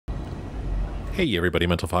Hey everybody,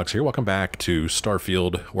 Mental Fox here. Welcome back to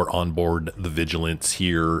Starfield. We're on board the Vigilance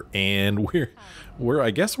here, and we're I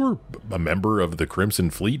guess we're a member of the Crimson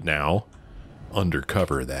Fleet now.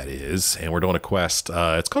 Undercover, that is. And we're doing a quest.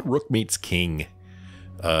 It's called Rook Meets King.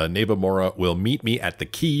 Naeva will meet me at the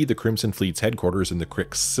Key, the Crimson Fleet's headquarters in the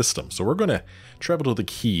Crix system. So we're going to travel to the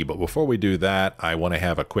Key, but before we do that, I want to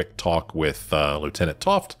have a quick talk with Lieutenant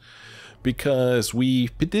Toft, because we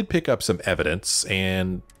did pick up some evidence,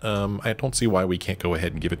 and I don't see why we can't go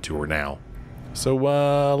ahead and give it to her now. So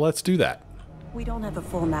let's do that. We don't have a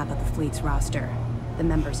full map of the fleet's roster. The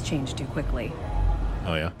members change too quickly.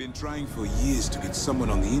 Oh yeah? Been trying for years to get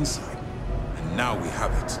someone on the inside, and now we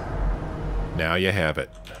have it. Now you have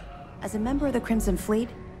it. As a member of the Crimson Fleet,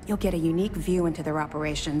 you'll get a unique view into their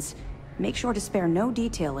operations. Make sure to spare no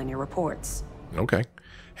detail in your reports. Okay.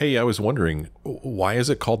 Hey, I was wondering, why is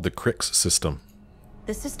it called the Crix system?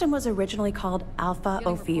 The system was originally called Alpha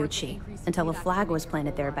Ophiuchi, until a flag was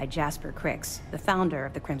planted there by Jasper Crix, the founder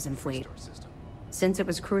of the Crimson Fleet. Since it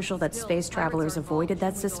was crucial that space travelers avoided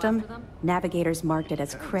that system, navigators marked it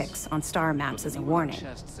as Crix on star maps as a warning.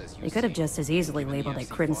 They could have just as easily labeled it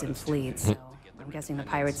Crimson Fleet, so I'm guessing the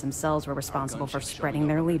pirates themselves were responsible for spreading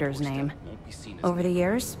their leader's name. Over the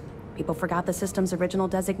years, people forgot the system's original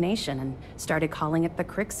designation and started calling it the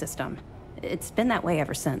Crix system. It's been that way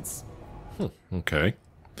ever since. Okay.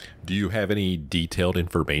 Do you have any detailed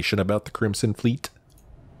information about the Crimson Fleet?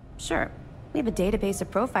 Sure. We have a database of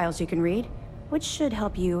profiles you can read, which should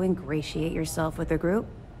help you ingratiate yourself with the group.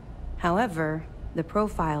 However, the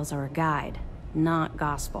profiles are a guide, not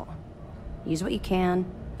gospel. Use what you can,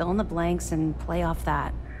 fill in the blanks, and play off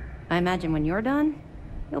that. I imagine when you're done,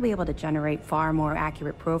 you'll be able to generate far more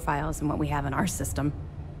accurate profiles than what we have in our system.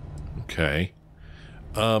 Okay.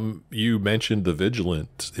 You mentioned the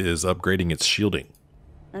Vigilance is upgrading its shielding.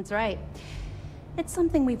 That's right. It's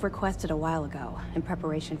something we've requested a while ago, in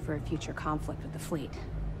preparation for a future conflict with the fleet.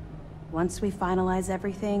 Once we finalize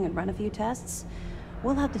everything and run a few tests,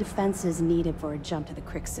 we'll have the defenses needed for a jump to the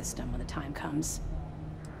Crix system when the time comes.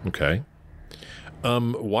 Okay.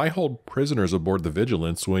 Why hold prisoners aboard the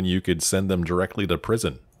Vigilance when you could send them directly to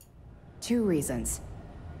prison? 2 reasons.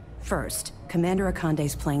 First, Commander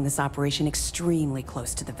Akande's playing this operation extremely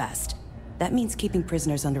close to the vest. That means keeping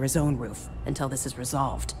prisoners under his own roof until this is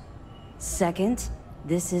resolved. Second,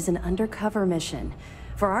 this is an undercover mission.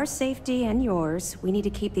 For our safety and yours, we need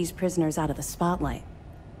to keep these prisoners out of the spotlight.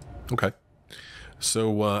 Okay.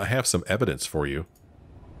 So I have some evidence for you.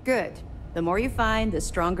 Good. The more you find, the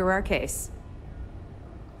stronger our case.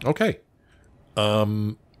 Okay.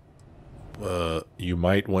 You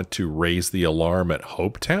might want to raise the alarm at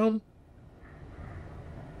Hopetown?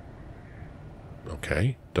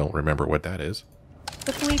 Okay, don't remember what that is.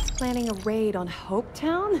 The fleet's planning a raid on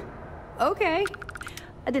Hopetown? Okay.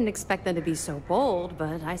 I didn't expect them to be so bold,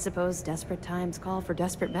 but I suppose desperate times call for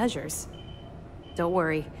desperate measures. Don't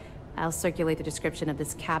worry. I'll circulate the description of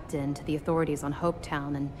this captain to the authorities on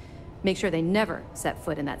Hopetown and make sure they never set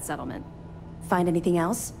foot in that settlement. Find anything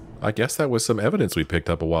else? I guess that was some evidence we picked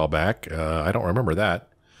up a while back. I don't remember that.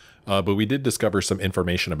 But we did discover some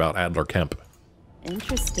information about Adler Kemp.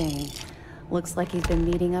 Interesting. Looks like he's been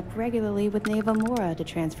meeting up regularly with Naeva to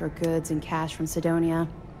transfer goods and cash from Sidonia.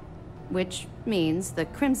 Which means the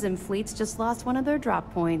Crimson Fleet's just lost one of their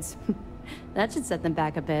drop points. That should set them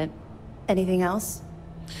back a bit. Anything else?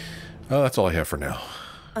 That's all I have for now.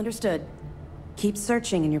 Understood. Keep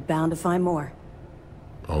searching and you're bound to find more.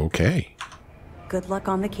 Okay. Good luck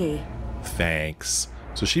on the Key. Thanks.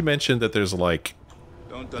 So she mentioned that there's like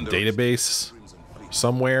a database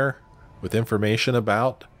somewhere with information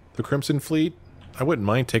about the Crimson Fleet. I wouldn't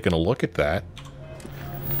mind taking a look at that.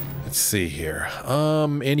 Let's see here.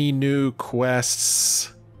 Any new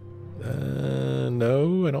quests?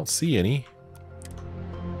 No, I don't see any.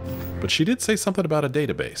 But she did say something about a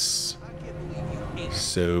database.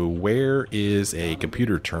 So where is a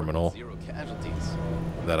computer terminal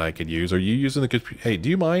that I could use? Are you using the computer? Hey, do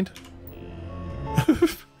you mind?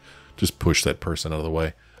 Just push that person out of the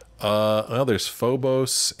way. Well, there's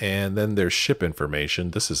Phobos, and then there's ship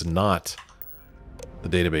information. This is not the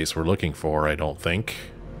database we're looking for, I don't think.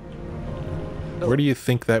 Where do you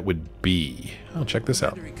think that would be? Oh, check this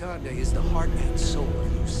out. Conde is the heart and soul of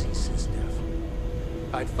UC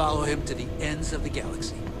Sysdef. I'd follow him to the ends of the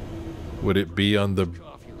galaxy. Would it be on the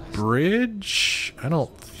bridge? I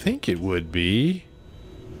don't think it would be.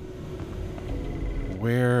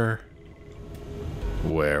 Where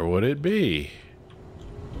would it be?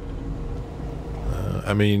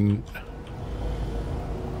 I mean,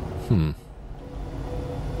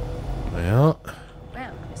 well,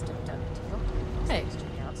 Mr. Dougherty, hey,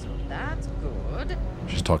 so that's good.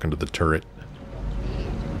 she's talking to the turret.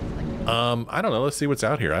 I don't know. Let's see what's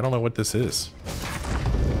out here. I don't know what this is.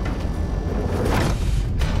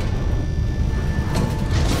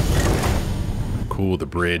 Cool, the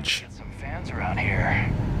bridge. Some fans around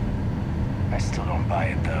here. I still don't buy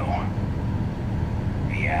it though.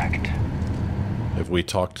 The act. Have we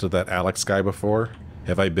talked to that Alex guy before?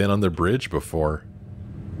 Have I been on the bridge before?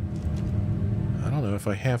 I don't know if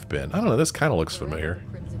I have been. I don't know. This kind of looks familiar.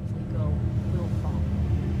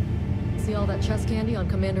 See all that chest candy on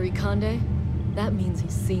Commander Ikande? That means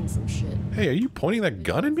he's seen some shit. Hey, are you pointing that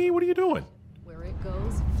gun at me? What are you doing? Where it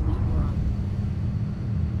goes, fleet run.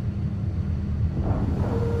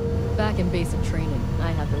 Back in basic training,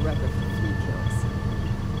 I had the record for fleet kills.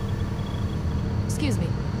 Excuse me.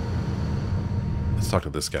 Let's talk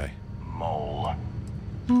to this guy. Mole.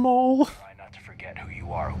 Mole. Try not to forget who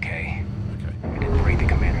you are, okay? Okay. It didn't break the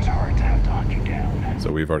commander's heart to have to hunt you down.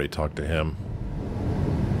 So we've already talked to him.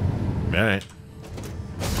 Alright.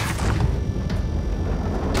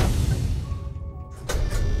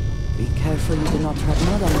 Be careful you do not tread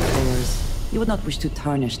mud on the floors. You would not wish to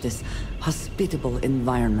tarnish this hospitable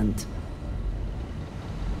environment.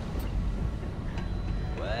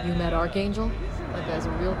 You met Archangel? That guy's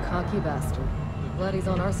a real cocky bastard. Glad he's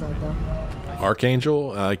on our side, though.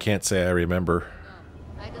 Archangel? I can't say I remember.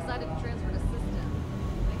 I decided to transfer to system.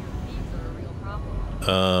 Thieves are a real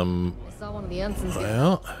problem. I saw one of the ensigns.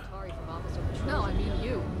 Well. No, I mean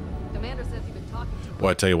you. Commander says you've been talking to.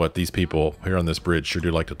 Well, I tell you what, these people here on this bridge sure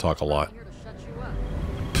do like to talk a lot. I'm here to shut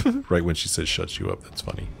you up. Right when she says shut you up, that's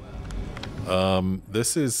funny.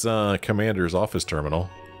 This is Commander's office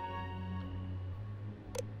terminal.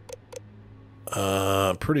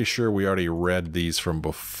 Pretty sure we already read these from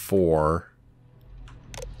before.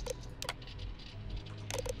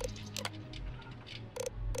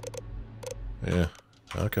 Yeah,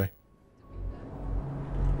 okay.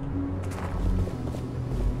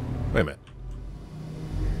 Wait a minute.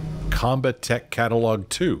 Combat Tech Catalog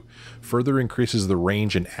 2 further increases the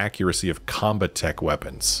range and accuracy of combat tech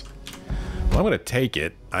weapons. Well, I'm going to take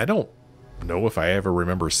it. I don't know if I ever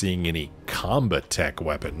remember seeing any combat tech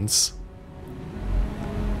weapons.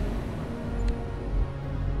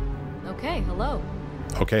 Okay, hello.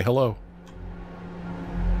 Okay, hello.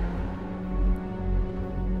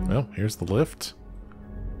 Well, here's the lift.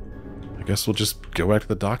 I guess we'll just go back to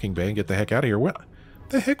the docking bay and get the heck out of here. What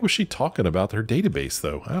the heck was she talking about her database,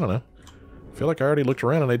 though? I don't know. I feel like I already looked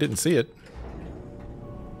around and I didn't see it.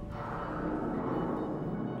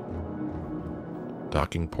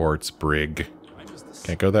 Docking ports, brig.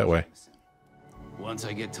 Can't go that way. Once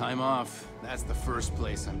I get time off, that's the first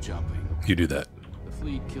place I'm jumping. You do that. The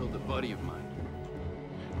fleet killed a buddy of mine.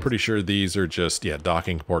 Pretty sure these are just, yeah,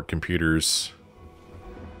 docking port computers.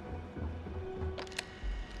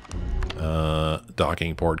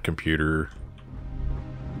 Docking port computer.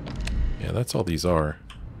 Yeah, that's all these are.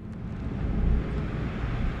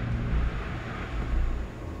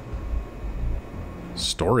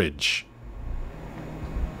 Storage.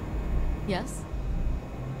 Yes?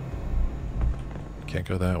 Can't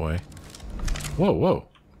go that way. Whoa, whoa.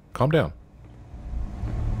 Calm down.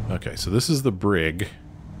 Okay, so this is the brig.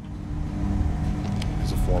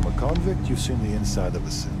 As a former convict, you've seen the inside of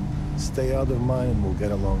a cell. Stay out of mine and we'll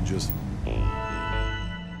get along just...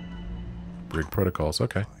 Brig protocols,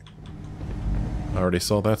 okay. I already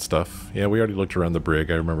saw that stuff. Yeah, we already looked around the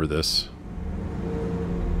brig. I remember this.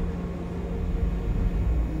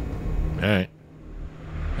 Alright.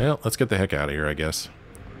 Well, let's get the heck out of here, I guess.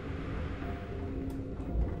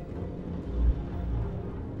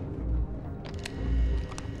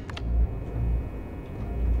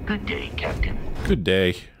 Good day, Captain. Good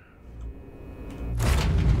day.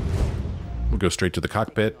 We'll go straight to the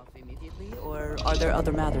cockpit. Immediately, or are there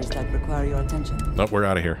other matters that require your attention? Nope, we're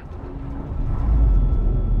out of here.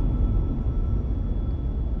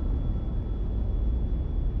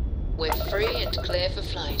 We're free and clear for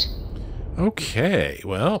flight. Okay,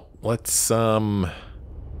 well, let's head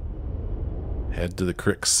to the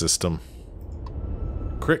Crix system.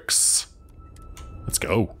 Crix. Let's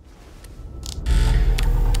go.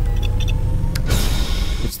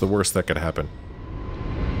 What's the worst that could happen?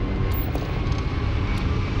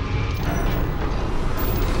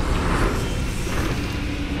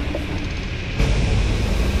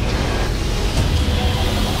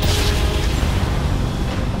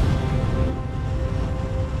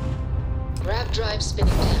 Grav drive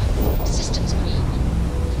spinning down. Systems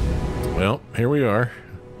green. Well, here we are.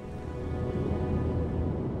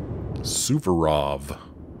 Suvorov.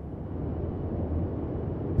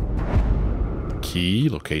 Key,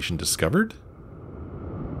 location discovered.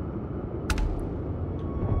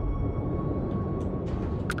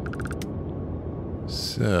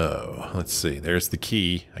 So, let's see. There's the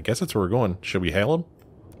key. I guess that's where we're going. Should we hail him?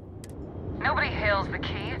 Nobody hails the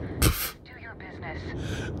key. Do your business.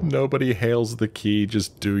 Nobody hails the key.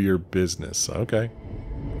 Just do your business. Okay.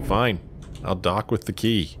 Fine. I'll dock with the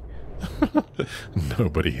key.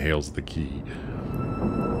 Nobody hails the key.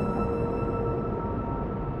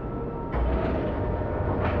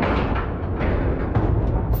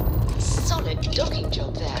 Solid docking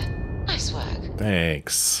job there. Nice work.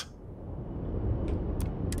 Thanks.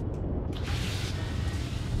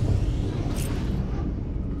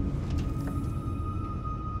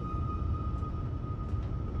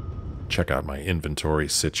 Check out my inventory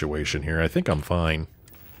situation here. I think I'm fine.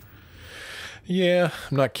 Yeah,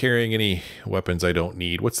 I'm not carrying any weapons I don't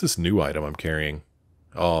need. What's this new item I'm carrying?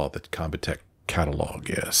 Oh, the Combat Tech catalog,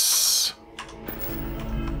 yes.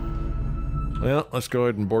 Well, let's go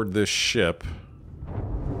ahead and board this ship.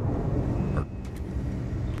 Or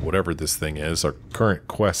whatever this thing is. Our current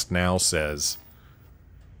quest now says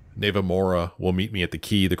Naeva Mora will meet me at the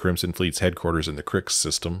key, the Crimson Fleet's headquarters in the Crix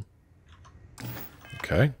system.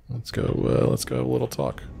 Okay, let's go have a little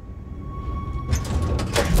talk. You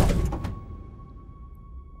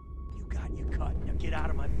got your cut. Now get out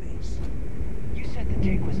of my face. You said the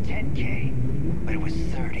take was 10K, but it was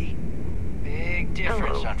 30. Big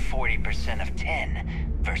difference on 40% of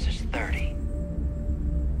 10 versus 30.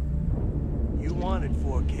 You wanted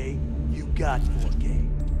 4K, you got 4K.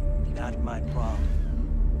 Not my problem.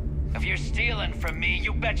 If you're stealing from me,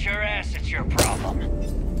 you bet your ass it's your problem.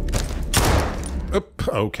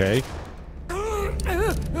 Okay.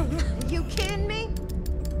 You kidding me?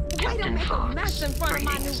 Way to make a mess in front of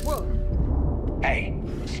my new world. Hey,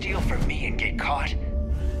 steal from me and get caught?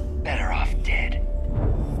 Better off dead.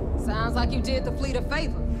 Sounds like you did the fleet a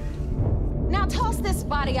favor. Now toss this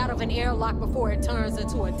body out of an airlock before it turns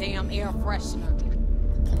into a damn air freshener.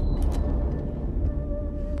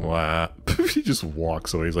 Wow. He just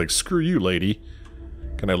walks away. He's like, screw you, lady.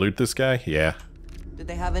 Can I loot this guy? Yeah. Did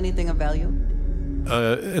they have anything of value?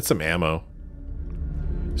 It's some ammo.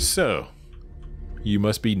 So, you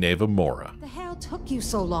must be Naeva Mora. The hell took you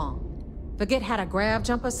so long? Forget how to grav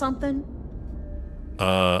jump or something?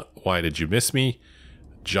 Why did you miss me?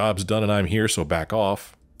 Job's done and I'm here, so back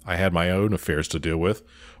off. I had my own affairs to deal with,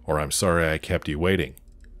 or I'm sorry I kept you waiting.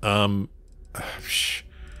 I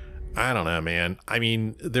don't know, man. I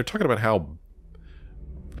mean, they're talking about how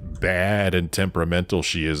bad and temperamental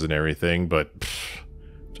she is and everything, but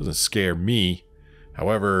it doesn't scare me.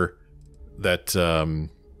 However, that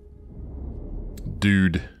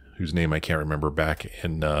dude whose name I can't remember back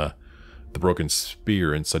in the Broken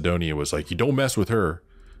Spear in Sidonia was like, you don't mess with her.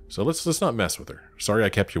 So let's not mess with her. Sorry I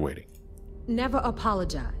kept you waiting. Never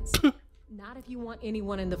apologize. Not if you want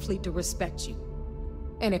anyone in the fleet to respect you.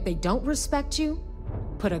 And if they don't respect you,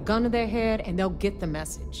 put a gun to their head and they'll get the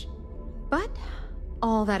message. But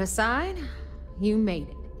all that aside, you made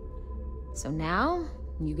it. So now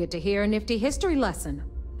you get to hear a nifty history lesson.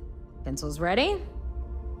 Pencils ready?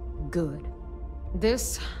 Good.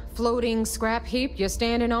 This floating scrap heap you're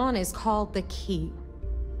standing on is called the Key.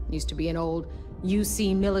 Used to be an old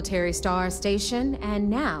UC military star station, and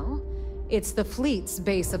now it's the fleet's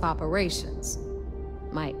base of operations.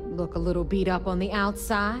 Might look a little beat up on the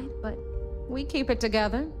outside, but we keep it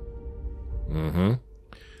together. Mm-hmm.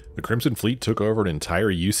 The Crimson Fleet took over an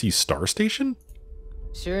entire UC star station?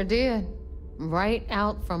 Sure did. Right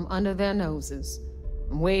out from under their noses.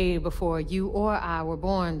 Way before you or I were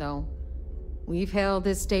born, though. We've held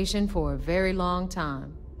this station for a very long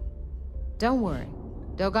time. Don't worry.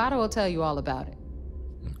 Delgado will tell you all about it.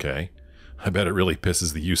 Okay. I bet it really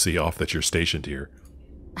pisses the UC off that you're stationed here.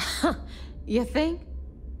 You think?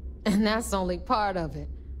 And that's only part of it.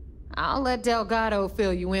 I'll let Delgado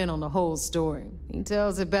fill you in on the whole story. He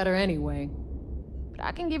tells it better anyway. But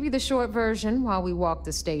I can give you the short version while we walk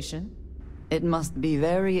the station. It must be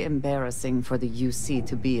very embarrassing for the UC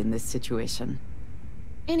to be in this situation.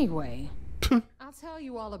 Anyway, I'll tell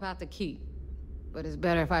you all about the Key. But it's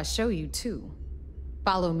better if I show you too.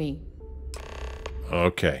 Follow me.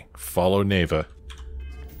 Okay, follow Naeva.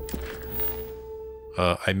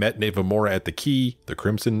 I met Naeva Mora at the Key, the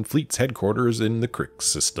Crimson Fleet's headquarters in the Crix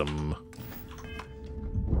system.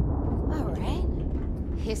 All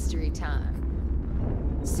right, history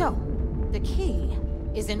time. So, the Key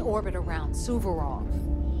is in orbit around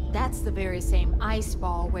Suvorov. That's the very same ice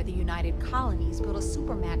ball where the United Colonies built a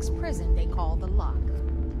supermax prison they call the Lock.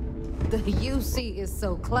 The UC is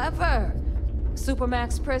so clever.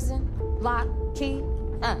 Supermax prison, Lock, Key.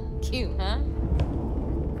 Cute, huh?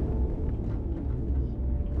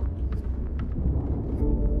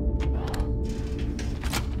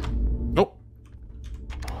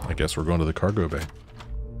 guess we're going to the cargo bay.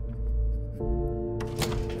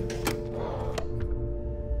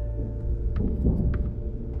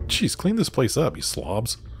 Jeez, clean this place up, you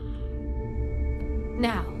slobs.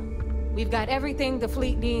 Now, we've got everything the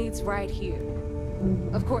fleet needs right here.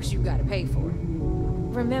 Of course, you've got to pay for it.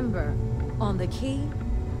 Remember, on the key,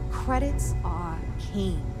 credits are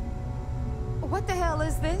king. What the hell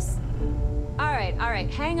is this? All right,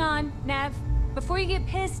 hang on, Nav. Before you get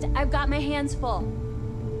pissed, I've got my hands full.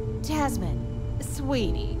 Jasmine,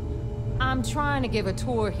 sweetie, I'm trying to give a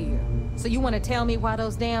tour here. So you want to tell me why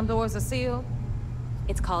those damn doors are sealed?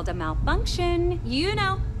 It's called a malfunction. You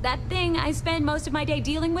know, that thing I spend most of my day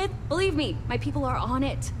dealing with. Believe me, my people are on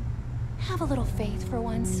it. Have a little faith for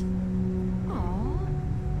once. Aww.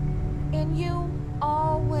 And you,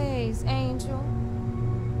 always, Angel.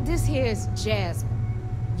 This here's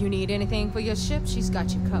Jasmine. You need anything for your ship, she's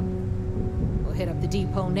got you covered. We'll hit up the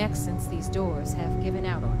depot next since these doors have given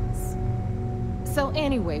out on us. So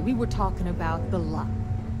anyway, we were talking about the lot.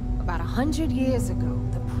 About 100 years ago,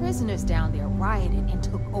 the prisoners down there rioted and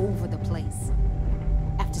took over the place.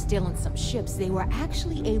 After stealing some ships, they were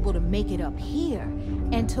actually able to make it up here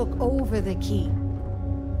and took over the key.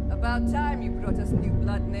 About time you brought us new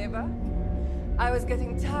blood, Naeva. I was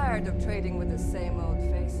getting tired of trading with the same old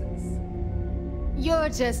faces. You're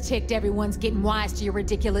just ticked everyone's getting wise to your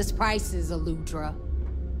ridiculous prices, Aludra.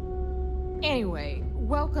 Anyway,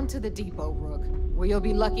 welcome to the depot, Rook, where you'll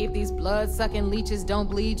be lucky if these blood-sucking leeches don't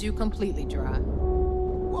bleed you completely dry.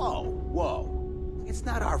 Whoa. It's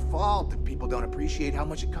not our fault that people don't appreciate how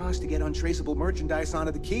much it costs to get untraceable merchandise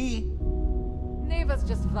onto the key. Naeva's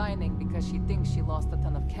just whining because she thinks she lost a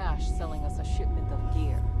ton of cash selling us a shipment of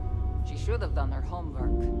gear. She should have done her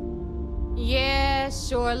homework. Yeah,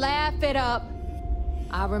 sure, laugh it up.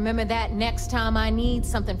 I'll remember that next time I need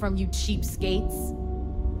something from you cheapskates.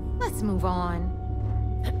 Let's move on.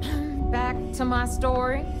 Back to my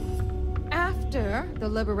story. After the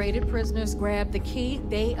liberated prisoners grabbed the key,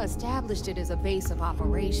 they established it as a base of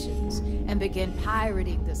operations and began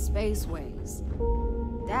pirating the spaceways.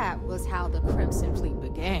 That was how the Crimson Fleet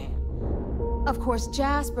began. Of course,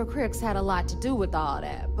 Jasper Cricks had a lot to do with all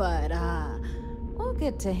that, but we'll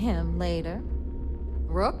get to him later.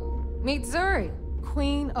 Rook, meet Zuri,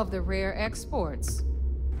 Queen of the Rare Exports.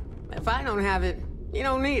 If I don't have it, you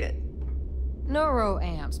don't need it.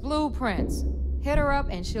 Neuroamps, blueprints. Hit her up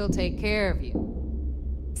and she'll take care of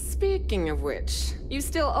you. Speaking of which, you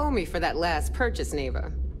still owe me for that last purchase,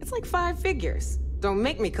 Naeva. It's like 5 figures. Don't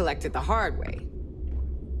make me collect it the hard way.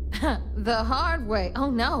 The hard way? Oh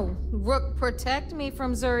no. Rook, protect me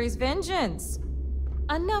from Zuri's vengeance.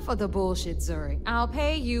 Enough of the bullshit, Zuri. I'll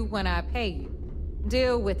pay you when I pay you.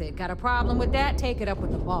 Deal with it. Got a problem with that? Take it up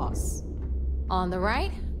with the boss. On the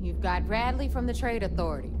right, you've got Bradley from the Trade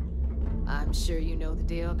Authority. I'm sure you know the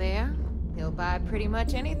deal there. He'll buy pretty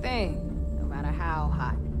much anything, no matter how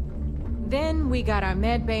hot. Then we got our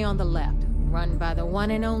med bay on the left, run by the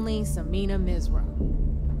one and only Samina Mizra.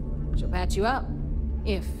 She'll patch you up,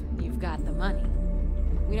 if you've got the money.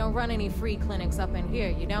 We don't run any free clinics up in here,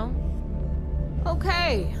 you don't?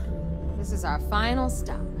 Okay, this is our final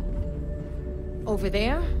stop. Over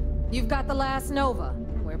there, you've got the last Nova,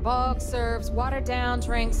 where Bog serves watered-down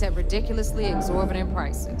drinks at ridiculously exorbitant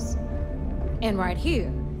prices. And right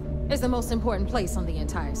here is the most important place on the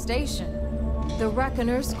entire station. The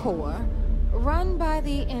Reckoner's Core, run by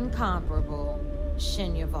the incomparable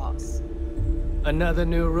Shinya Voss. Another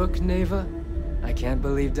new Rook, Naeva? I can't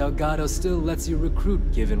believe Delgado still lets you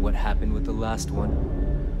recruit given what happened with the last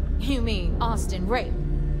one. You mean Austin Rape?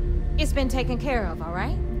 It's been taken care of, all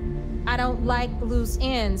right? I don't like loose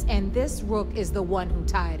ends, and this Rook is the one who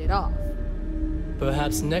tied it off.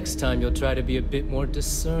 Perhaps next time you'll try to be a bit more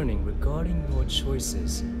discerning regarding your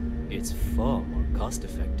choices. It's far more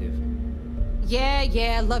cost-effective.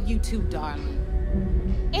 Yeah, love you too,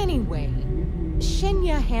 darling. Anyway,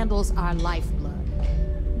 Shinya handles our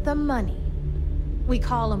lifeblood. The money. We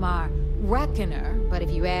call him our Reckoner, but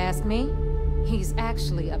if you ask me, he's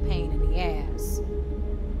actually a pain in the ass.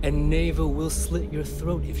 And Naeva will slit your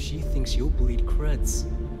throat if she thinks you'll bleed creds.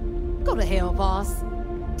 Go to hell, boss.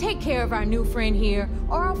 Take care of our new friend here,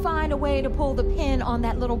 or I'll find a way to pull the pin on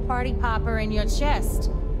that little party popper in your chest.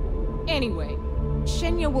 Anyway,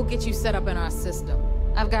 Shinya will get you set up in our system.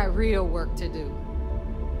 I've got real work to do.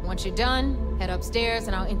 Once you're done, head upstairs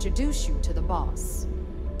and I'll introduce you to the boss.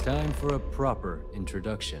 Time for a proper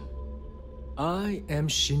introduction. I am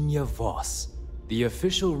Shinya Voss, the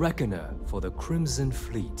official reckoner for the Crimson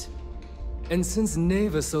Fleet. And since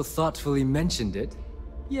Naeva so thoughtfully mentioned it,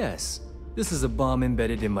 yes, this is a bomb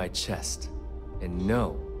embedded in my chest. And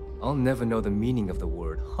no, I'll never know the meaning of the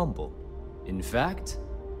word humble. In fact,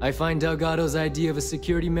 I find Delgado's idea of a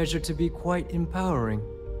security measure to be quite empowering.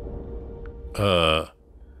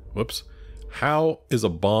 Whoops. How is a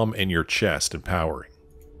bomb in your chest empowering?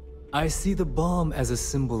 I see the bomb as a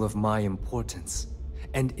symbol of my importance,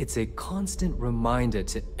 and it's a constant reminder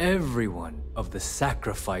to everyone of the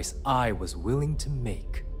sacrifice I was willing to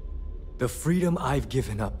make. The freedom I've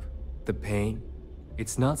given up, the pain,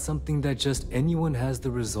 it's not something that just anyone has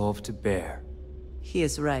the resolve to bear. He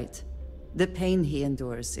is right. The pain he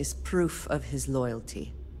endures is proof of his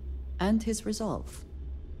loyalty and his resolve.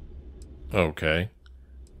 Okay.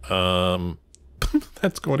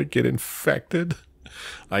 That's going to get infected.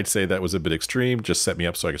 I'd say that was a bit extreme. Just set me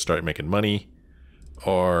up so I could start making money.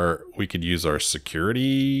 Or we could use our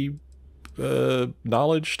security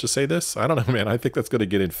knowledge to say this. I don't know, man. I think that's going to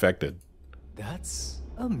get infected. That's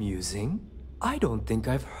amusing. I don't think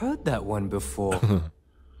I've heard that one before.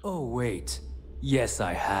 Oh, wait. Yes,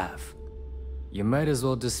 I have. You might as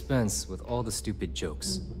well dispense with all the stupid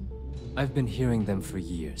jokes. I've been hearing them for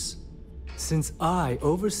years. Since I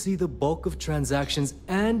oversee the bulk of transactions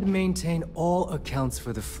and maintain all accounts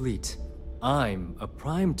for the fleet, I'm a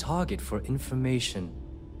prime target for information.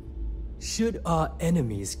 Should our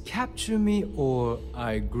enemies capture me or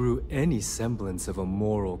I grew any semblance of a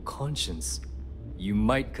moral conscience, you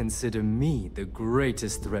might consider me the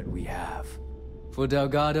greatest threat we have. For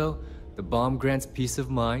Delgado, the bomb grants peace of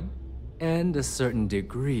mind and a certain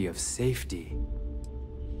degree of safety.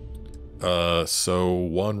 So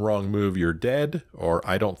one wrong move, you're dead, or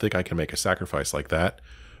I don't think I can make a sacrifice like that,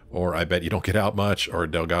 or I bet you don't get out much, or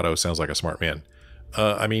Delgado sounds like a smart man.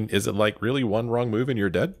 I mean, is it like really one wrong move and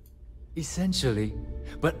you're dead? Essentially,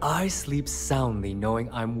 but I sleep soundly knowing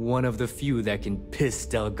I'm one of the few that can piss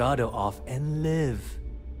Delgado off and live.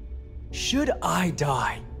 Should I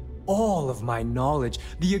die, all of my knowledge,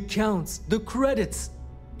 the accounts, the credits,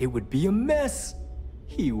 it would be a mess.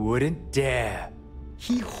 He wouldn't dare.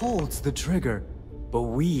 He holds the trigger, but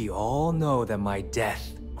we all know that my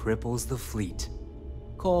death cripples the fleet.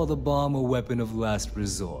 Call the bomb a weapon of last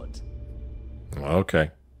resort. Okay.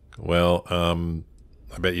 Well,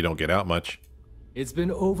 I bet you don't get out much. It's been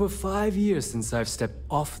over 5 years since I've stepped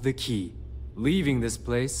off the key. Leaving this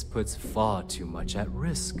place puts far too much at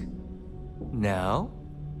risk. Now,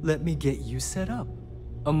 let me get you set up.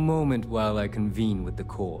 A moment while I convene with the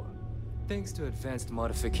core. Thanks to advanced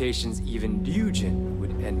modifications even Eugen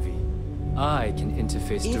would envy, I can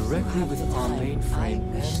interface directly with our mainframe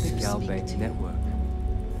and the Galbank network.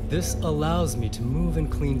 This allows me to move and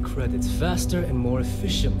clean credits faster and more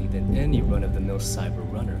efficiently than any run-of-the-mill cyber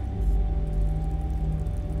runner.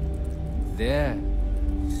 There,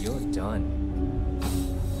 you're done.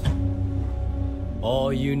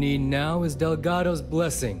 All you need now is Delgado's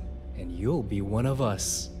blessing, and you'll be one of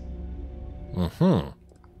us.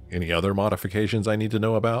 Any other modifications I need to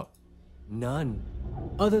know about? None.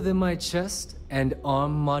 Other than my chest and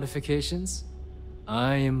arm modifications,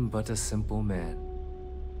 I am but a simple man.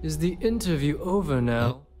 Is the interview over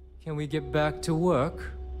now? Can we get back to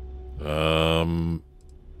work? I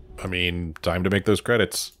mean, time to make those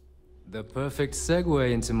credits. The perfect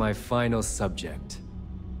segue into my final subject.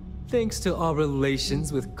 Thanks to our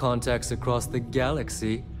relations with contacts across the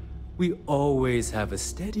galaxy, we always have a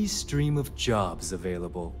steady stream of jobs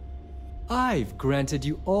available. I've granted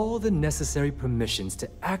you all the necessary permissions to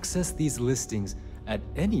access these listings at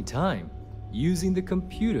any time, using the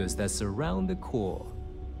computers that surround the core.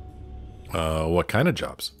 What kind of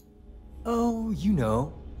jobs? Oh, you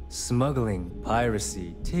know, smuggling,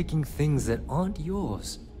 piracy, taking things that aren't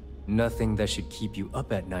yours. Nothing that should keep you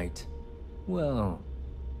up at night. Well,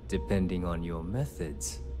 depending on your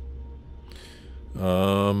methods.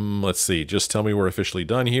 Let's see. Just tell me we're officially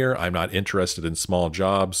done here. I'm not interested in small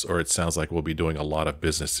jobs, or it sounds like we'll be doing a lot of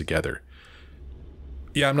business together.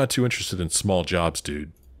 Yeah, I'm not too interested in small jobs,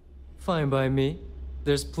 dude. Fine by me.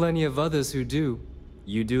 There's plenty of others who do.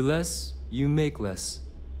 You do less, you make less.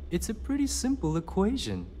 It's a pretty simple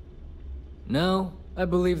equation. Now, I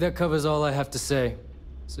believe that covers all I have to say.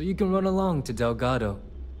 So you can run along to Delgado.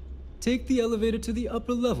 Take the elevator to the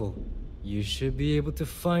upper level. You should be able to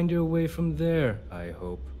find your way from there, I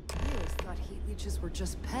hope. I always thought heat leeches were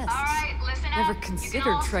just pests. All right, listen Never up.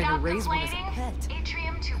 considered trying to raise one as a pet.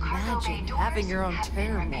 Atrium to cargo bay Imagine doors having your own have been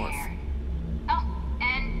terramorph. repaired. Oh,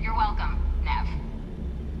 and you're welcome, Nev.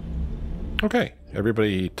 Okay,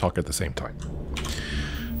 everybody talk at the same time.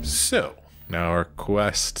 So, now our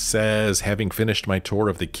quest says, having finished my tour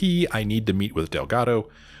of the key, I need to meet with Delgado,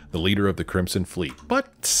 the leader of the Crimson Fleet.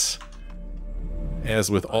 But, as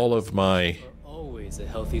with all of my... Always a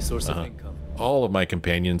healthy source of income. All of my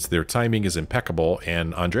companions, their timing is impeccable,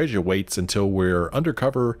 and Andreja waits until we're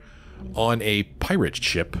undercover on a pirate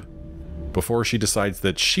ship before she decides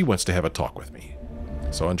that she wants to have a talk with me.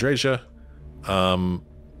 So Andreja, I mean,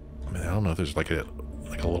 I don't know if there's like a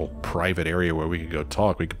little private area where we could go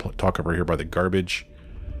talk. We could talk over here by the garbage.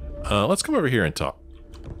 Let's come over here and talk.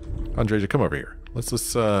 Andreja, come over here. Let's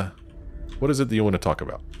what is it that you want to talk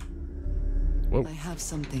about? Whoa. I have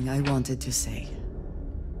something I wanted to say.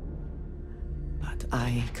 But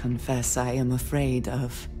I confess I am afraid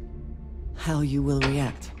of how you will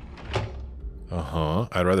react. Uh-huh.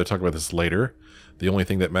 I'd rather talk about this later. The only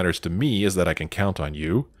thing that matters to me is that I can count on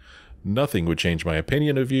you. Nothing would change my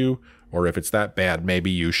opinion of you, or if it's that bad, maybe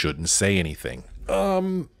you shouldn't say anything.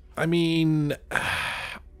 I mean,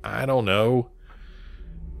 I don't know.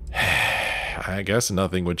 I guess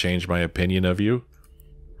nothing would change my opinion of you.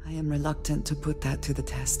 I am reluctant to put that to the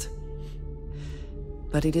test.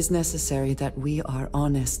 But it is necessary that we are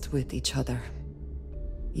honest with each other.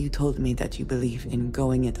 You told me that you believe in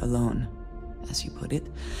going it alone, as you put it.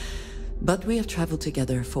 But we have traveled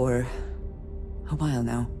together for a while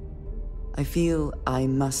now. I feel I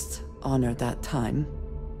must honor that time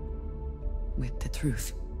with the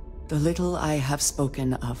truth. The little I have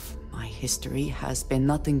spoken of my history has been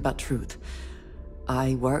nothing but truth.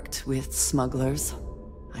 I worked with smugglers.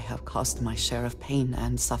 I have caused my share of pain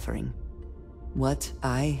and suffering. What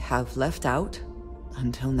I have left out,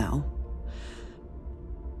 until now,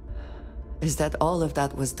 is that all of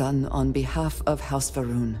that was done on behalf of House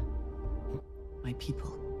Va'ruun. My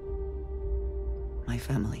people. My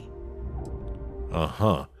family.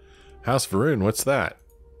 Uh-huh. House Va'ruun, what's that?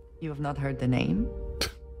 You have not heard the name?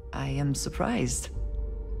 I am surprised.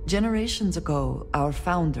 Generations ago, our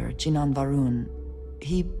founder, Jinan Va'ruun,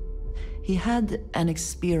 he had an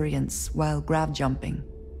experience while grav jumping.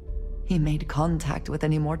 He made contact with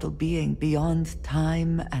an immortal being beyond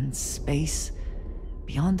time and space,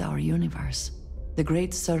 beyond our universe. The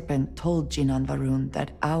Great Serpent told Jinan Va'ruun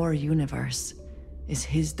that our universe is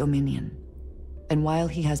his dominion. And while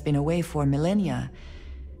he has been away for millennia,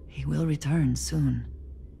 he will return soon.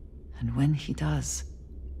 And when he does,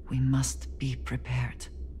 we must be prepared.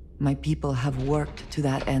 My people have worked to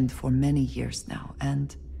that end for many years now,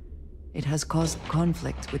 and it has caused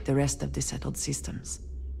conflict with the rest of the settled systems.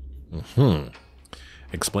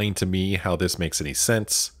 Explain to me how this makes any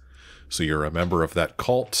sense. So you're a member of that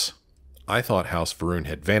cult? I thought House Va'ruun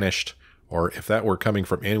had vanished, or if that were coming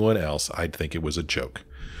from anyone else, I'd think it was a joke.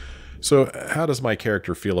 So how does my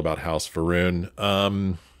character feel about House Va'ruun?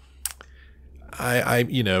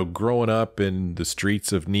 You know, growing up in the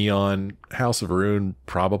streets of Neon, House of Va'ruun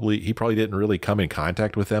probably didn't really come in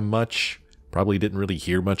contact with them much. Probably didn't really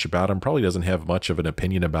hear much about him. Probably doesn't have much of an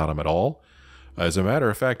opinion about him at all. As a matter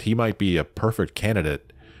of fact, he might be a perfect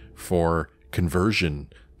candidate for conversion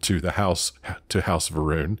to House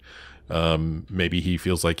Va'ruun. Maybe he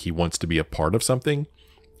feels like he wants to be a part of something.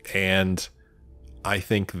 And I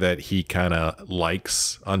think that he kind of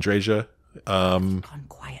likes Andreja. Gone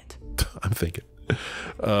quiet. I'm thinking.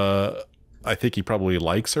 I think he probably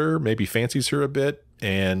likes her, maybe fancies her a bit,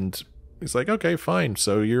 and he's like, okay, fine,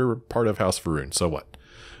 so you're part of House Va'ruun, so what?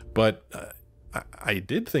 But I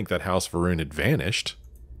did think that House Va'ruun had vanished.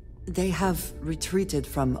 They have retreated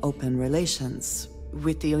from open relations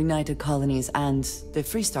with the United Colonies and the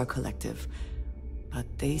Freestar Collective, but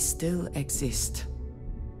they still exist.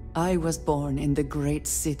 I was born in the great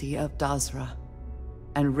city of Dazra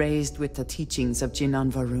and raised with the teachings of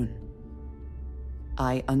Jinan Va'ruun.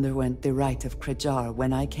 I underwent the rite of Krejar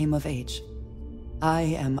when I came of age. I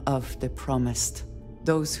am of the promised,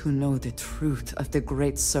 those who know the truth of the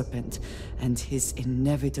Great Serpent and his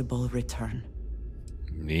inevitable return.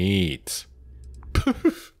 Neat.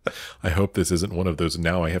 I hope this isn't one of those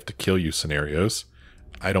now I have to kill you scenarios.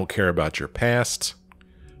 I don't care about your past.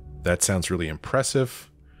 That sounds really impressive.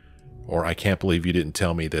 Or I can't believe you didn't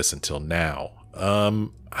tell me this until now.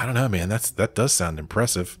 I don't know, man. That does sound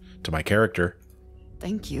impressive to my character.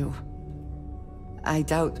 Thank you. I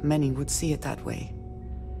doubt many would see it that way.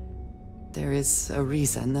 There is a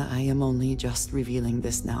reason I am only just revealing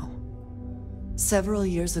this now. Several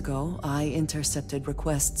years ago, I intercepted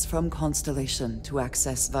requests from Constellation to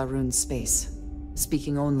access Va'ruun's space,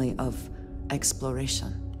 speaking only of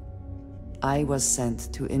exploration. I was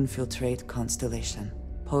sent to infiltrate Constellation,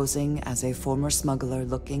 posing as a former smuggler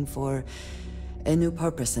looking for a new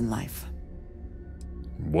purpose in life.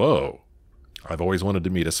 Whoa. I've always wanted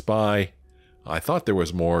to meet a spy. I thought there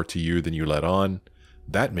was more to you than you let on.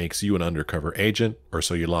 That makes you an undercover agent, or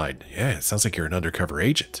so you lied. Yeah, it sounds like you're an undercover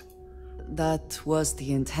agent. That was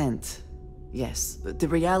the intent, yes. But the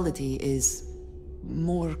reality is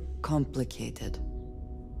more complicated.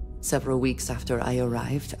 Several weeks after I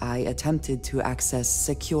arrived, I attempted to access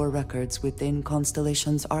secure records within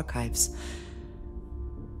Constellation's archives.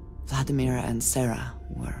 Vladimir and Sarah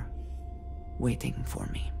were waiting for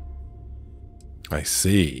me. I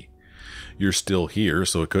see. You're still here,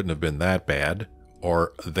 so it couldn't have been that bad.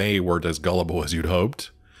 Or they weren't as gullible as you'd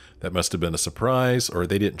hoped. That must have been a surprise, or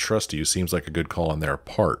they didn't trust you. Seems like a good call on their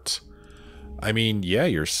part. I mean, yeah,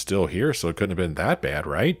 you're still here, so it couldn't have been that bad,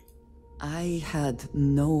 right? I had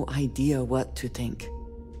no idea what to think.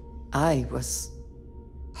 I was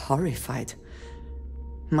horrified.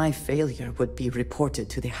 My failure would be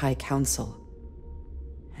reported to the High Council,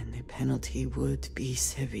 and the penalty would be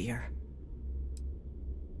severe.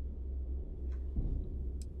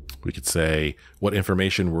 We could say, what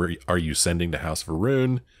information are you sending to House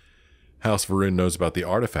Varun? House Varun knows about the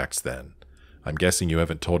artifacts then. I'm guessing you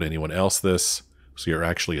haven't told anyone else this, so you're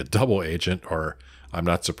actually a double agent, or I'm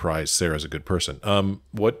not surprised Sarah's a good person.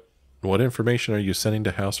 What information are you sending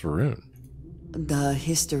to House Varun? The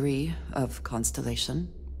history of Constellation,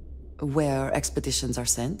 where expeditions are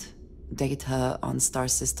sent, data on star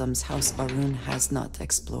systems House Varun has not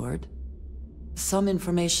explored, some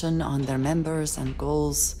information on their members and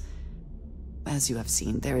goals. As you have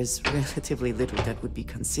seen, there is relatively little that would be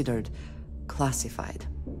considered classified.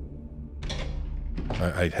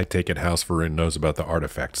 I take it House Varun knows about the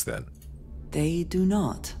artifacts then. They do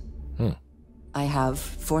not. I have,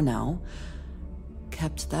 for now,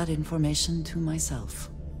 kept that information to myself.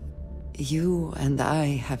 You and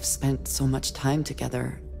I have spent so much time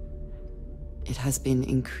together. It has been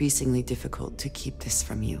increasingly difficult to keep this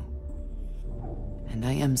from you. And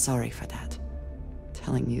I am sorry for that.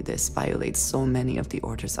 Telling you this violates so many of the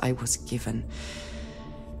orders I was given.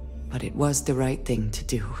 But it was the right thing to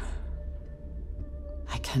do.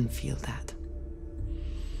 I can feel that.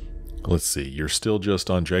 Let's see, you're still just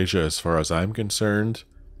Andreja as far as I'm concerned.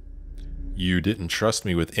 You didn't trust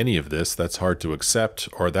me with any of this. That's hard to accept,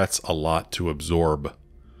 or that's a lot to absorb.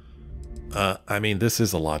 I mean, this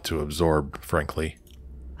is a lot to absorb, frankly.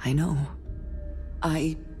 I know.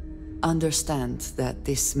 I understand that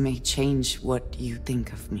this may change what you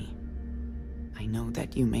think of me. I know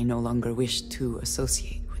that you may no longer wish to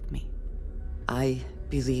associate with me. I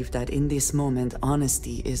believe that in this moment,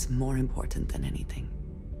 honesty is more important than anything.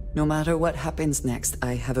 No matter what happens next,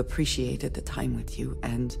 I have appreciated the time with you,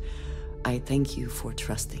 and I thank you for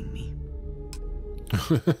trusting me.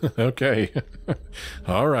 Okay.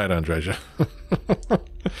 All right, Andreja.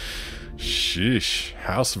 Sheesh.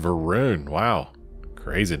 House Varun. Wow.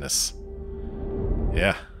 Craziness.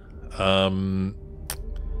 Yeah. My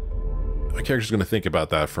character's going to think about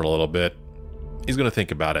that for a little bit. He's going to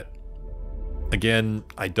think about it. Again,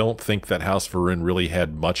 I don't think that House Varun really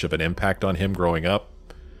had much of an impact on him growing up.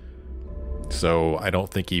 So I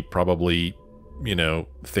don't think he probably, you know,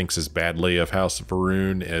 thinks as badly of House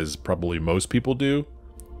Varun as probably most people do.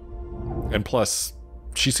 And plus,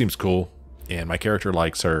 she seems cool, and my character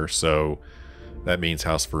likes her, so that means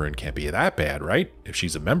House Varun can't be that bad, right? If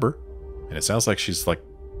she's a member. And it sounds like she's like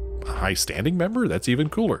a high-standing member. That's even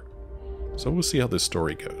cooler. So we'll see how this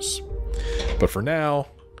story goes. But for now,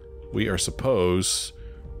 we are supposed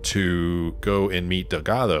to go and meet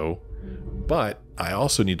Delgado, but I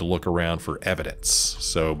also need to look around for evidence.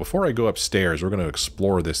 So before I go upstairs, we're going to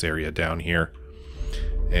explore this area down here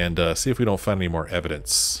and see if we don't find any more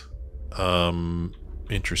evidence.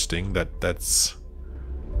 Interesting. That's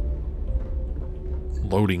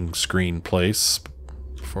loading screen place.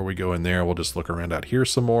 Before we go in there, we'll just look around out here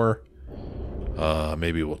some more.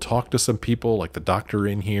 Maybe we'll talk to some people, like the doctor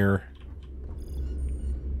in here.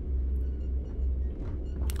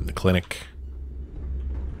 In the clinic.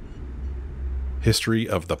 History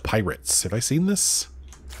of the Pirates. Have I seen this?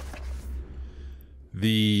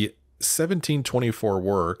 The 1724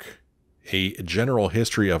 work, A General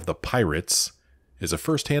History of the Pirates, is a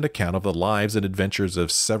first-hand account of the lives and adventures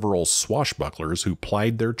of several swashbucklers who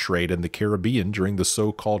plied their trade in the Caribbean during the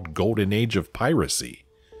so-called Golden Age of piracy.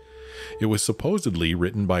 It was supposedly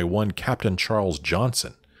written by one Captain Charles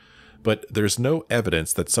Johnson, but there's no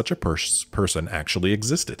evidence that such a person actually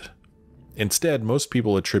existed. Instead, most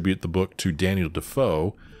people attribute the book to Daniel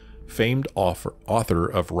Defoe, famed author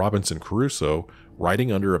of Robinson Crusoe,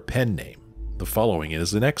 writing under a pen name. The following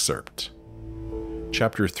is an excerpt.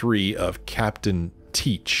 Chapter 3 of Captain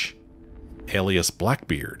Teach, alias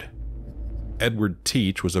Blackbeard. Edward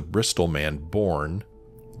Teach was a Bristol man born,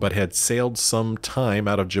 but had sailed some time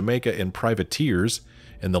out of Jamaica in privateers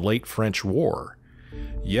in the late French War.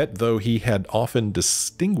 Yet though he had often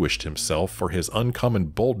distinguished himself for his uncommon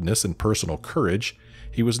boldness and personal courage,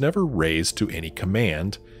 he was never raised to any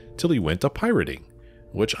command till he went a pirating,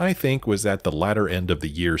 which I think was at the latter end of the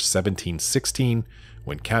year 1716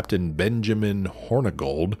 when Captain Benjamin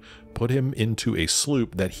Hornigold put him into a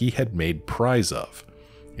sloop that he had made prize of,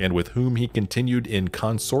 and with whom he continued in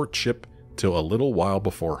consortship till a little while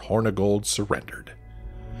before Hornigold surrendered.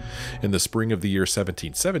 In the spring of the year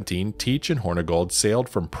 1717, Teach and Hornigold sailed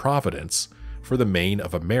from Providence for the Main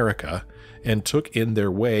of America and took in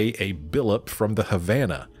their way a billop from the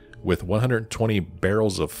Havana with 120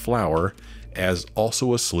 barrels of flour, as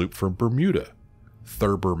also a sloop from Bermuda,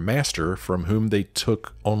 Thurber Master, from whom they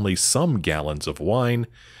took only some gallons of wine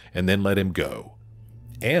and then let him go,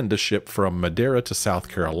 and a ship from Madeira to South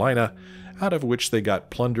Carolina, out of which they got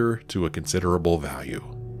plunder to a considerable value.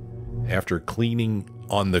 After cleaning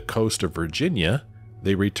on the coast of Virginia,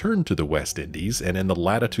 they returned to the West Indies, and in the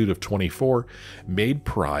latitude of 24 made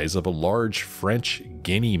prize of a large French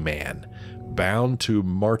Guinea man, bound to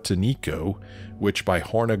Martinico, which by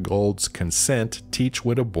Hornigold's consent Teach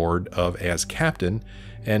went aboard of as captain,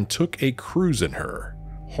 and took a cruise in her.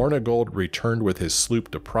 Hornigold returned with his sloop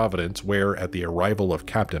to Providence, where, at the arrival of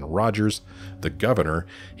Captain Rogers, the governor,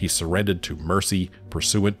 he surrendered to mercy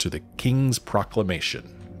pursuant to the King's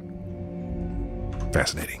proclamation.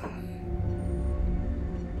 Fascinating.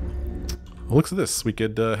 Well, looks at this. We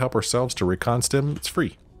could help ourselves to recon stim. It's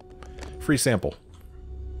free. Free sample.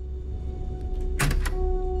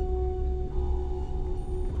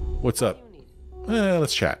 What's up?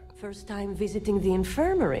 Let's chat. First time visiting the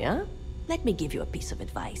infirmary, huh? Let me give you a piece of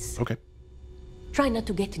advice. Okay. Try not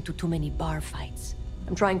to get into too many bar fights.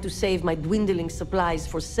 I'm trying to save my dwindling supplies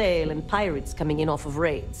for sale and pirates coming in off of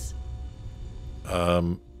raids.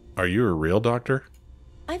 Are you a real doctor?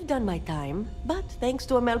 I've done my time, but thanks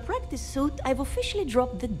to a malpractice suit, I've officially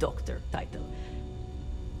dropped the doctor title.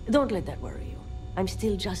 Don't let that worry you. I'm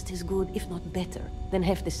still just as good, if not better, than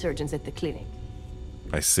half the surgeons at the clinic.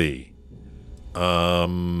 I see.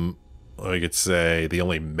 I could say the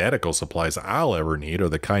only medical supplies I'll ever need are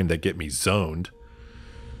the kind that get me zoned.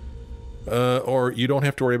 Or you don't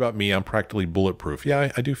have to worry about me, I'm practically bulletproof.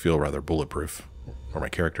 Yeah, I do feel rather bulletproof. Or my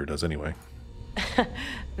character does anyway.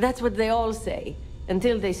 That's what they all say,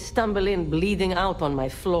 until they stumble in bleeding out on my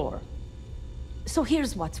floor. So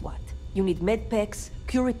here's what's what. You need medpacks,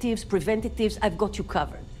 curatives, preventatives, I've got you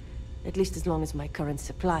covered. At least as long as my current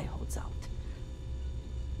supply holds out.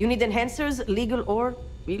 You need enhancers, legal or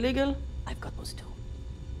illegal? I've got those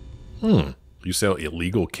too. You sell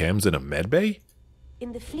illegal chems in a medbay?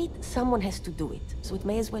 In the fleet, someone has to do it, so it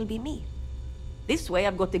may as well be me. This way,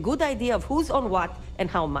 I've got a good idea of who's on what and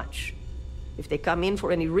how much. If they come in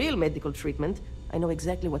for any real medical treatment, I know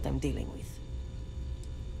exactly what I'm dealing with.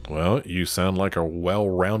 Well, you sound like a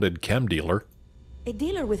well-rounded chem dealer. A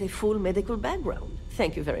dealer with a full medical background.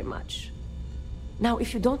 Thank you very much. Now,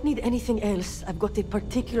 if you don't need anything else, I've got a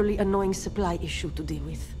particularly annoying supply issue to deal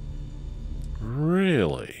with.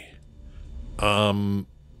 Really? Well,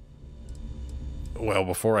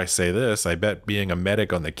 before I say this, I bet being a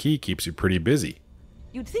medic on the quay keeps you pretty busy.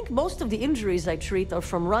 You'd think most of the injuries I treat are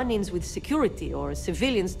from run-ins with security or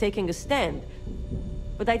civilians taking a stand.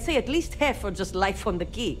 But I'd say at least half are just life on the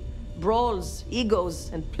quay. Brawls,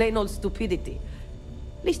 egos, and plain old stupidity.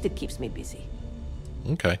 At least it keeps me busy.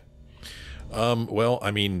 Okay. Well,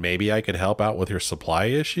 I mean, maybe I could help out with your supply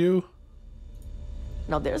issue?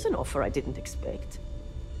 Now there's an offer I didn't expect.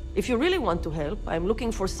 If you really want to help, I'm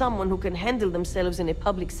looking for someone who can handle themselves in a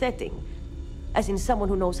public setting. As in someone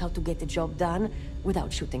who knows how to get the job done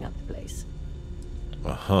without shooting up the place.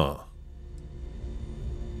 Uh-huh.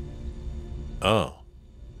 Oh.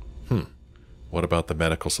 What about the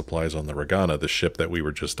medical supplies on the Regana, the ship that we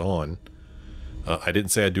were just on? I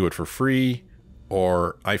didn't say I'd do it for free,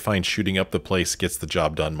 or I find shooting up the place gets the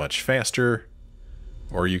job done much faster,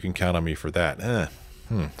 or you can count on me for that. I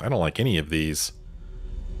don't like any of these.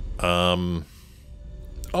 Oh,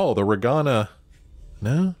 the Regana.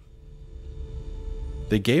 No?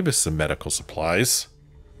 They gave us some medical supplies.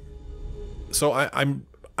 So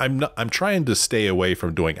I'm trying to stay away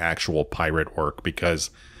from doing actual pirate work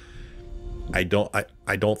because I don't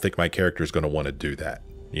think my character is going to want to do that.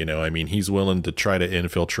 You know, I mean, he's willing to try to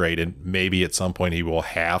infiltrate, and maybe at some point he will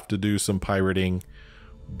have to do some pirating,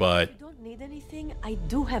 but... If you don't need anything, I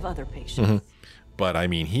do have other patients. But, I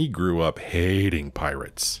mean, he grew up hating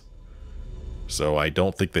pirates. So I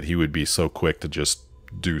don't think that he would be so quick to just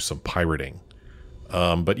do some pirating.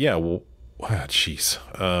 But yeah, well, jeez.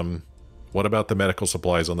 What about the medical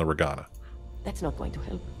supplies on the Regana? That's not going to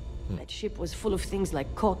help. That ship was full of things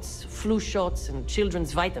like cots, flu shots, and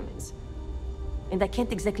children's vitamins. And I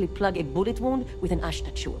can't exactly plug a bullet wound with an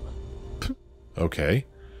Ashta chewable. Okay.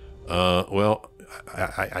 Well,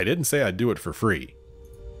 I didn't say I'd do it for free.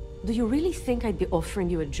 Do you really think I'd be offering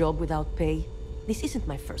you a job without pay? This isn't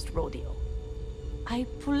my first rodeo. I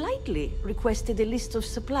politely requested a list of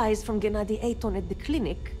supplies from Gennady Aton at the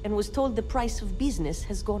clinic and was told the price of business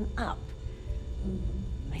has gone up.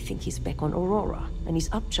 I think he's back on Aurora, and he's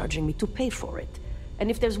upcharging me to pay for it. And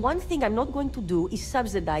if there's one thing I'm not going to do is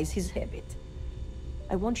subsidize his habit.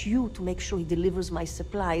 I want you to make sure he delivers my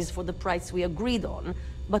supplies for the price we agreed on,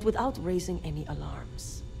 but without raising any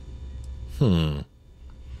alarms.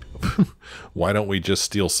 Why don't we just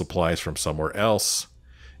steal supplies from somewhere else?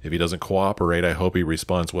 If he doesn't cooperate, I hope he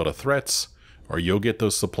responds well to threats, or you'll get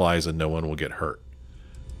those supplies and no one will get hurt.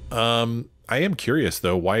 I am curious,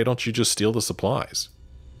 though, why don't you just steal the supplies?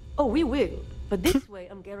 Oh, we will. But this way,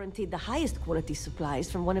 I'm guaranteed the highest quality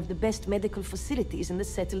supplies from one of the best medical facilities in the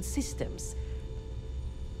settled systems.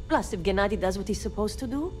 Plus, if Gennady does what he's supposed to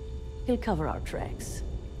do, he'll cover our tracks.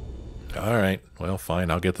 All right. Well,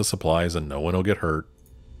 fine. I'll get the supplies and no one will get hurt.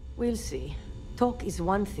 We'll see. Talk is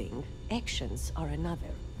one thing. Actions are another.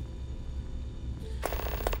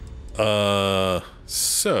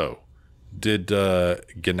 So, did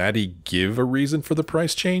Gennady give a reason for the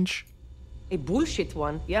price change? A bullshit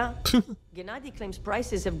one, yeah. Gennady claims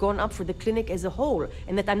prices have gone up for the clinic as a whole,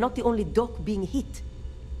 and that I'm not the only doc being hit.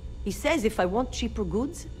 He says if I want cheaper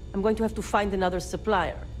goods, I'm going to have to find another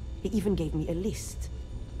supplier. He even gave me a list.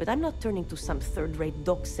 But I'm not turning to some third-rate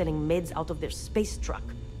doc selling meds out of their space truck.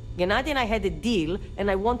 Gennady and I had a deal,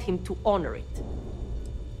 and I want him to honor it.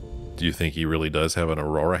 Do you think he really does have an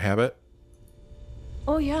Aurora habit?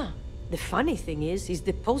 Oh yeah. The funny thing is, he's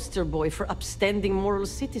the poster boy for upstanding moral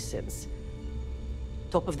citizens.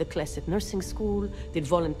 Top of the class at nursing school, did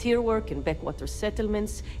volunteer work in backwater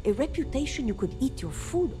settlements, a reputation you could eat your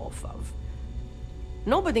food off of.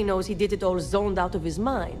 Nobody knows he did it all zoned out of his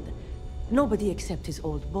mind. Nobody except his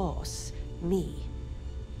old boss, me.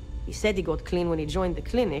 He said he got clean when he joined the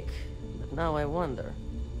clinic, but now I wonder.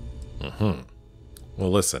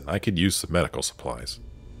 Well, listen, I could use some medical supplies.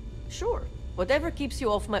 Sure. Whatever keeps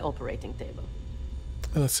you off my operating table.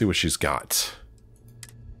 Let's see what she's got.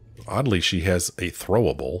 Oddly, she has a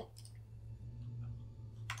throwable.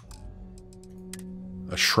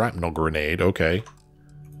 A shrapnel grenade, okay.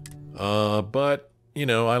 But, you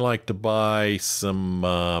know, I like to buy some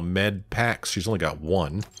med packs. She's only got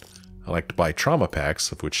one. I like to buy trauma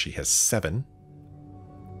packs, of which she has 7.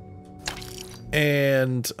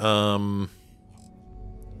 And,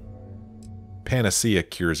 Panacea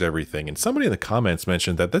cures everything. And somebody in the comments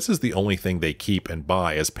mentioned that this is the only thing they keep and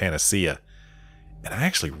buy as Panacea. And I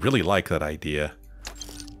actually really like that idea.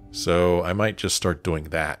 So I might just start doing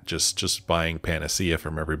that. Just buying Panacea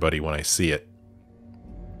from everybody when I see it.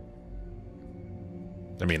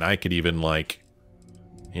 I mean, I could even, like,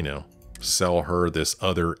 you know, sell her this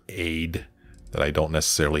other aid that I don't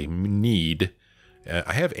necessarily need.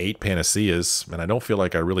 I have 8 Panaceas, and I don't feel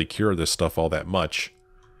like I really cure this stuff all that much.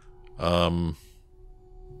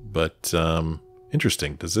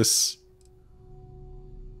 Interesting. Does this...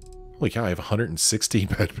 Holy cow, I have 116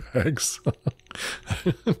 med packs.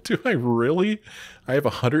 Do I really? I have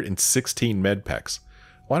 116 med packs.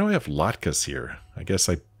 Why do I have latkes here? I guess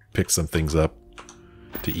I picked some things up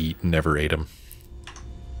to eat and never ate them.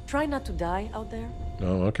 Try not to die out there.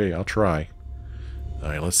 Oh, okay, I'll try.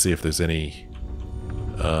 Alright, let's see if there's any...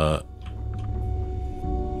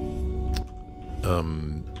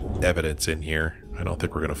 evidence in here. I don't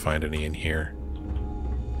think we're going to find any in here.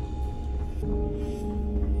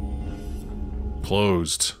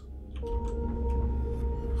 Closed.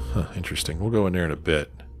 Huh, interesting. We'll go in there in a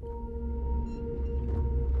bit.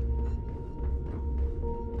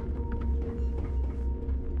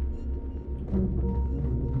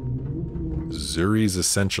 Zuri's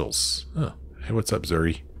Essentials. Oh, hey, what's up,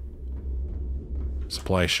 Zuri?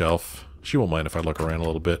 Supply shelf. She won't mind if I look around a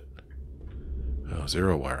little bit. Oh,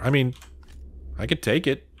 zero wire. I mean, I could take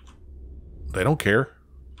it. They don't care.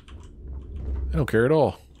 They don't care at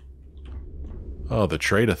all. Oh, the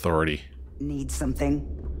Trade Authority. Need something?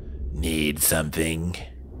 Need something.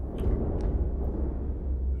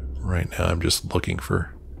 Right now I'm just looking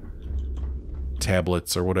for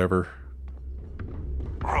tablets or whatever.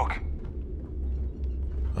 Rook.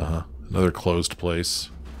 Another closed place.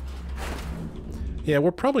 Yeah,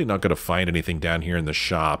 we're probably not going to find anything down here in the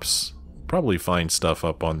shops. Probably find stuff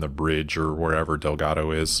up on the bridge or wherever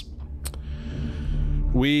Delgado is.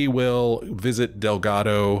 We will visit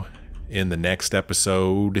Delgado in the next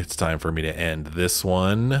episode. It's time for me to end this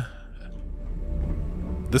one.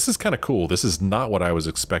 This is kind of cool. This is not what I was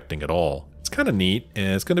expecting at all. It's kind of neat,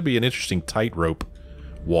 and it's going to be an interesting tightrope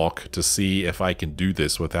walk to see if I can do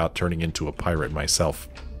this without turning into a pirate myself.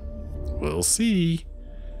 We'll see.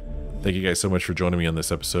 Thank you guys so much for joining me on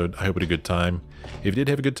this episode. I hope you had a good time. If you did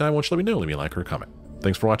have a good time, why don't you let me know? Leave me a like or a comment.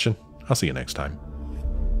 Thanks for watching. I'll see you next time.